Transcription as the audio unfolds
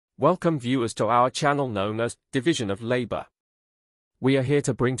Welcome viewers to our channel known as Division of Labor. We are here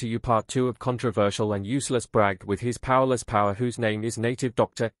to bring to you part 2 of controversial and useless brag with his powerless power, whose name is native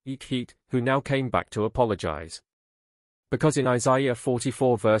Dr. Eke Hit, who now came back to apologize. Because in Isaiah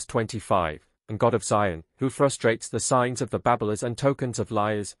 44 verse 25, and God of Zion, who frustrates the signs of the babblers and tokens of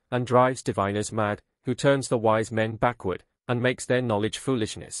liars, and drives diviners mad, who turns the wise men backward, and makes their knowledge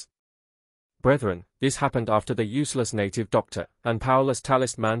foolishness. Brethren, this happened after the useless native doctor and powerless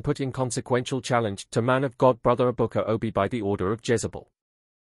talisman put inconsequential challenge to man of God brother Ebuka Obi by the order of Jezebel.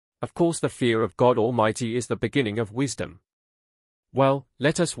 Of course, the fear of God Almighty is the beginning of wisdom. Well,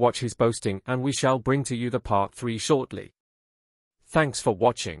 let us watch his boasting, and we shall bring to you the part 3 shortly. Thanks for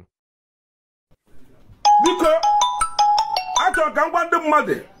watching. Because I talk about the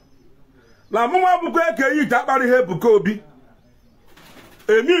mother. La mama Ebuka Eke Hit akpari Ebuka Obi.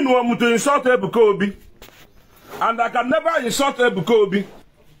 Emi no want to insult Ebuka Obi, and I can never insult Ebuka Obi.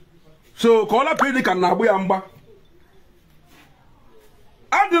 So Kola Pedi can nabu yamba.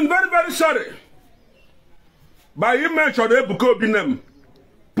 I'm very, very sorry. But you mentioned Ebuka Obi name.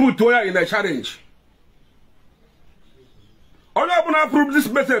 Put Toya in a challenge. All I want to prove this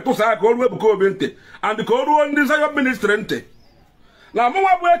message to say call Ebuka Obi and the call one desire minister. Now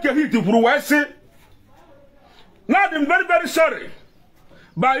Mama Eke Hit to prove now I'm very, very sorry.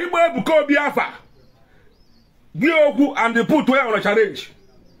 But you Ebuka Obi afa Gioku and the put where on a challenge.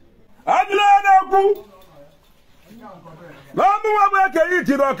 Adulaku Mama Eke Hit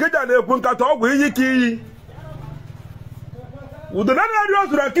no kija de kunka to gwe yiki. Udona na ri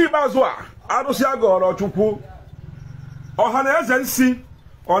osura ki bazwa arusi agoro chukwu. Ohana eze nsi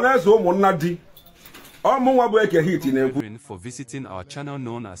ona eze umunna di. Omunwa bu Eke Hit na ekwu. For visiting our channel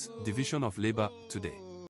known as Division of Labor today.